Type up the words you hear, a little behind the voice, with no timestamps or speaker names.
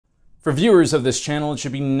For viewers of this channel, it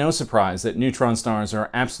should be no surprise that neutron stars are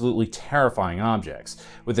absolutely terrifying objects,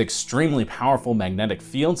 with extremely powerful magnetic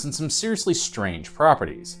fields and some seriously strange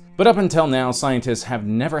properties. But up until now, scientists have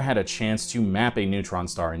never had a chance to map a neutron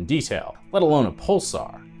star in detail, let alone a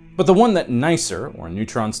pulsar. But the one that NICER, or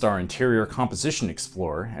Neutron Star Interior Composition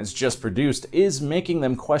Explorer, has just produced is making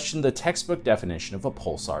them question the textbook definition of a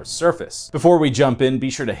pulsar's surface. Before we jump in, be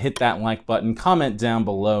sure to hit that like button, comment down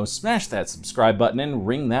below, smash that subscribe button, and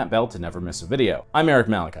ring that bell to never miss a video. I'm Eric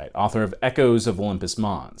Malachite, author of Echoes of Olympus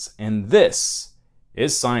Mons, and this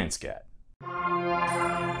is Science Get.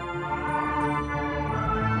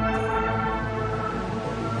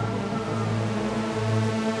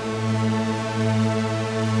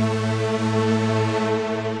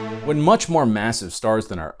 When much more massive stars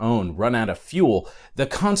than our own run out of fuel, the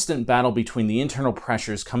constant battle between the internal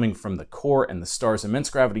pressures coming from the core and the star's immense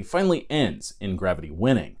gravity finally ends in gravity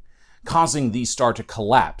winning, causing the star to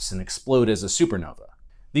collapse and explode as a supernova.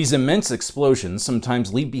 These immense explosions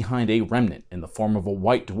sometimes leave behind a remnant in the form of a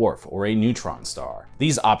white dwarf or a neutron star.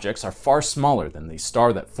 These objects are far smaller than the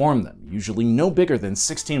star that formed them, usually no bigger than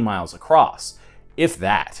 16 miles across, if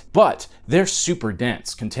that. But they're super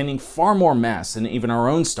dense, containing far more mass than even our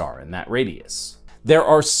own star in that radius. There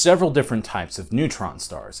are several different types of neutron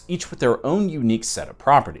stars, each with their own unique set of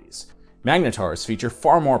properties. Magnetars feature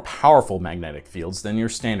far more powerful magnetic fields than your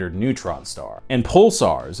standard neutron star, and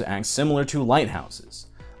pulsars act similar to lighthouses.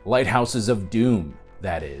 Lighthouses of doom,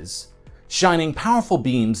 that is, shining powerful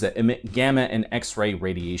beams that emit gamma and X-ray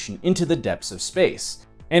radiation into the depths of space.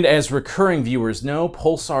 And as recurring viewers know,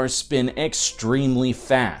 pulsars spin extremely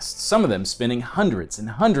fast, some of them spinning hundreds and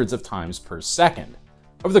hundreds of times per second.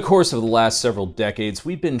 Over the course of the last several decades,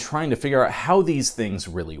 we've been trying to figure out how these things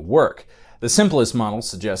really work. The simplest model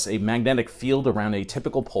suggests a magnetic field around a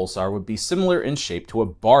typical pulsar would be similar in shape to a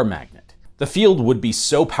bar magnet. The field would be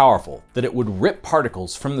so powerful that it would rip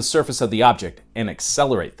particles from the surface of the object and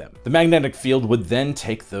accelerate them. The magnetic field would then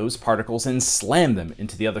take those particles and slam them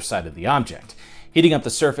into the other side of the object, heating up the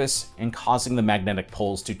surface and causing the magnetic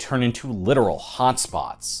poles to turn into literal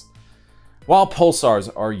hotspots. While pulsars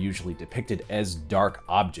are usually depicted as dark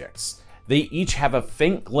objects, they each have a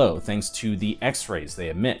faint glow thanks to the X-rays they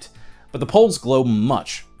emit, but the poles glow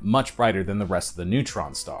much brighter than the rest of the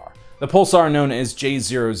neutron star. The pulsar, known as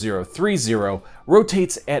J0030,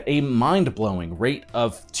 rotates at a mind-blowing rate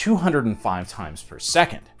of 205 times per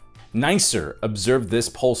second. NICER observed this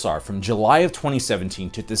pulsar from July of 2017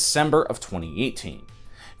 to December of 2018.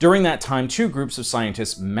 During that time, two groups of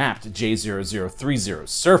scientists mapped J0030's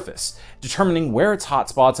surface, determining where its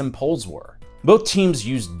hotspots and poles were. Both teams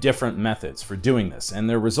used different methods for doing this, and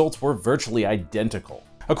their results were virtually identical.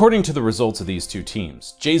 According to the results of these two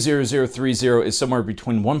teams, J0030 is somewhere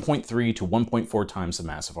between 1.3 to 1.4 times the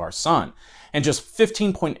mass of our Sun, and just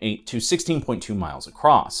 15.8 to 16.2 miles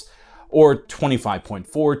across, or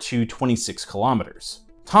 25.4 to 26 kilometers.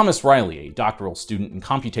 Thomas Riley, a doctoral student in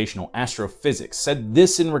computational astrophysics, said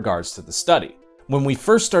this in regards to the study. When we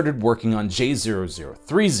first started working on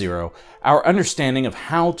J0030, our understanding of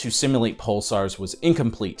how to simulate pulsars was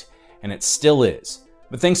incomplete, and it still is.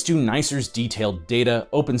 But thanks to NICER's detailed data,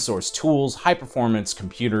 open source tools, high performance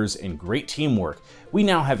computers, and great teamwork, we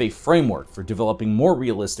now have a framework for developing more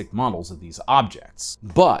realistic models of these objects.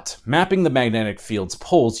 But mapping the magnetic field's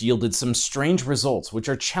poles yielded some strange results which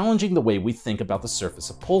are challenging the way we think about the surface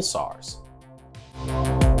of pulsars.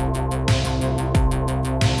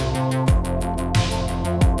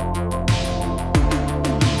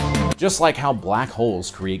 Just like how black holes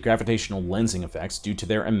create gravitational lensing effects due to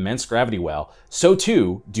their immense gravity well, so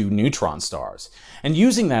too do neutron stars. And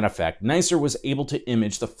using that effect, NICER was able to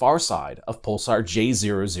image the far side of pulsar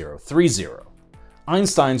J0030.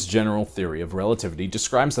 Einstein's general theory of relativity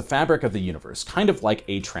describes the fabric of the universe kind of like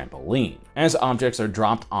a trampoline. As objects are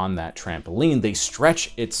dropped on that trampoline, they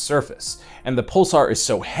stretch its surface, and the pulsar is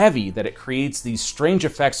so heavy that it creates these strange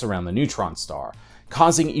effects around the neutron star,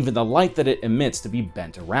 causing even the light that it emits to be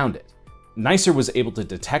bent around it. NICER was able to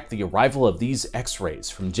detect the arrival of these X-rays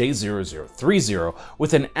from J0030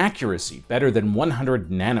 with an accuracy better than 100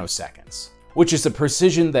 nanoseconds, which is a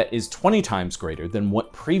precision that is 20 times greater than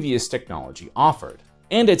what previous technology offered.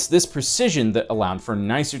 And it's this precision that allowed for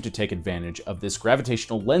NICER to take advantage of this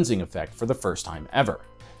gravitational lensing effect for the first time ever.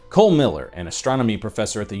 Cole Miller, an astronomy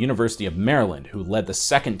professor at the University of Maryland who led the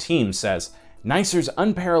second team, says, NICER's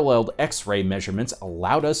unparalleled X-ray measurements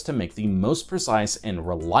allowed us to make the most precise and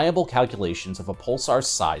reliable calculations of a pulsar's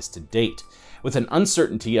size to date, with an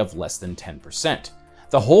uncertainty of less than 10%.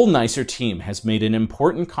 The whole NICER team has made an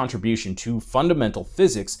important contribution to fundamental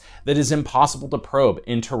physics that is impossible to probe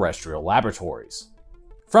in terrestrial laboratories.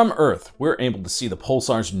 From Earth, we're able to see the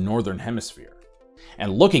pulsar's northern hemisphere.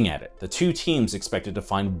 And looking at it, the two teams expected to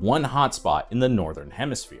find one hotspot in the northern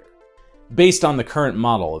hemisphere, based on the current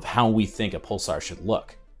model of how we think a pulsar should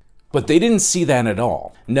look. But they didn't see that at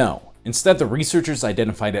all. No, instead the researchers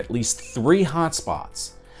identified at least 3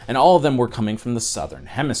 hotspots, and all of them were coming from the southern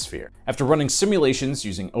hemisphere. After running simulations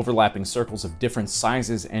using overlapping circles of different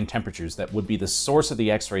sizes and temperatures that would be the source of the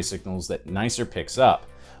X-ray signals that NICER picks up,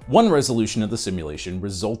 one resolution of the simulation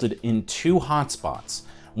resulted in 2 hotspots,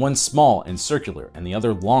 one small and circular and the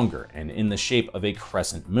other longer and in the shape of a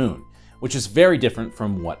crescent moon, which is very different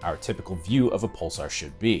from what our typical view of a pulsar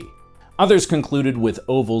should be. Others concluded with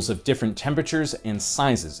ovals of different temperatures and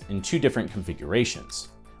sizes in 2 different configurations.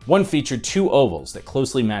 One featured 2 ovals that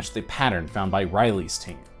closely matched the pattern found by Riley's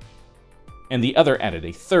team, and the other added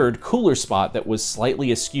a third, cooler spot that was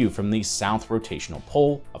slightly askew from the south rotational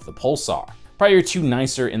pole of the pulsar. Prior to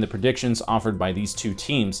NICER and the predictions offered by these 2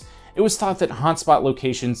 teams, it was thought that hotspot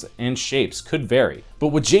locations and shapes could vary, but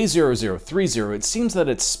with J0030, it seems that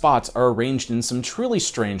its spots are arranged in some truly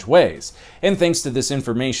strange ways, and thanks to this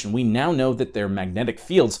information, we now know that their magnetic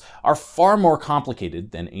fields are far more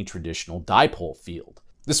complicated than a traditional dipole field.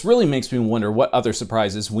 This really makes me wonder what other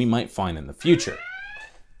surprises we might find in the future.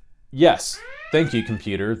 Yes, thank you,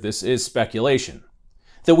 computer, this is speculation.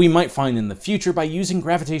 That we might find in the future by using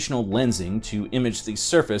gravitational lensing to image the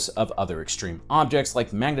surface of other extreme objects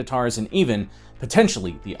like magnetars and even,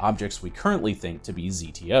 potentially, the objects we currently think to be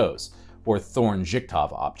ZTOs, or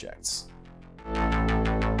Thorne-Zichtov objects.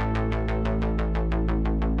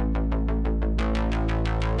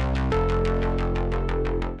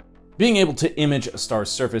 Being able to image a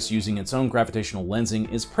star's surface using its own gravitational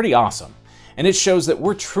lensing is pretty awesome, and it shows that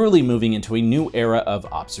we're truly moving into a new era of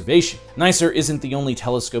observation. NICER isn't the only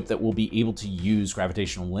telescope that will be able to use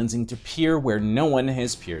gravitational lensing to peer where no one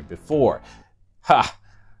has peered before. Ha!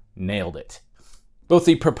 Nailed it. Both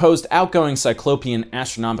the proposed outgoing Cyclopean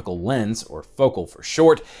astronomical lens, or focal for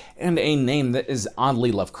short, and a name that is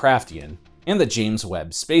oddly Lovecraftian, and the James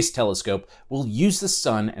Webb Space Telescope will use the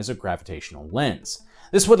sun as a gravitational lens.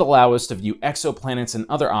 This would allow us to view exoplanets and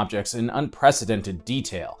other objects in unprecedented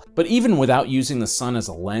detail. But even without using the sun as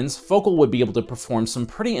a lens, Focal would be able to perform some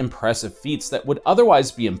pretty impressive feats that would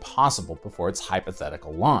otherwise be impossible before its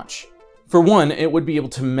hypothetical launch. For one, it would be able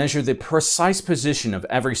to measure the precise position of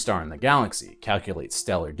every star in the galaxy, calculate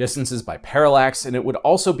stellar distances by parallax, and it would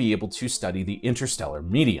also be able to study the interstellar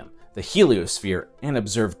medium, the heliosphere, and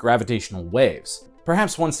observe gravitational waves.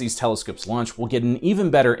 Perhaps once these telescopes launch, we'll get an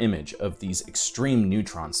even better image of these extreme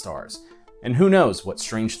neutron stars. And who knows what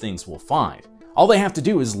strange things we'll find. All they have to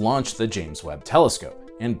do is launch the James Webb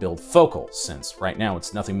Telescope and build Focal, since right now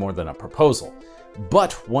it's nothing more than a proposal,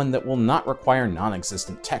 but one that will not require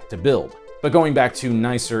non-existent tech to build. But going back to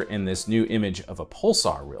NICER and this new image of a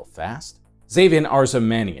pulsar real fast, Xavier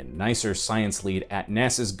Arzamanian, NICER's science lead at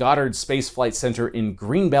NASA's Goddard Space Flight Center in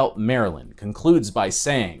Greenbelt, Maryland, concludes by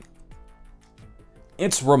saying,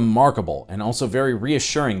 "It's remarkable and also very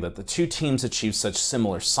reassuring that the 2 teams achieved such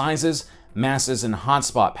similar sizes, masses, and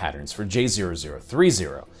hotspot patterns for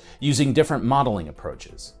J0030 using different modeling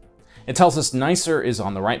approaches. It tells us NICER is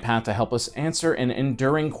on the right path to help us answer an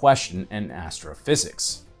enduring question in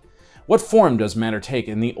astrophysics. What form does matter take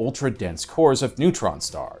in the ultra-dense cores of neutron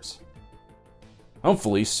stars?"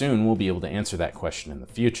 Hopefully soon we'll be able to answer that question in the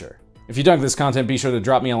future. If you dug this content, be sure to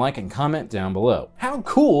drop me a like and comment down below. How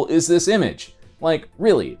cool is this image? Like,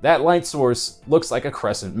 really, that light source looks like a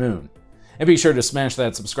crescent moon. And be sure to smash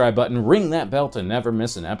that subscribe button, ring that bell to never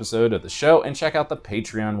miss an episode of the show, and check out the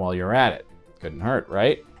Patreon while you're at it. Couldn't hurt,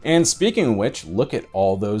 right? And speaking of which, look at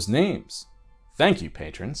all those names. Thank you,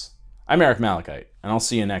 patrons. I'm Eric Malachite, and I'll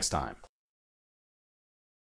see you next time.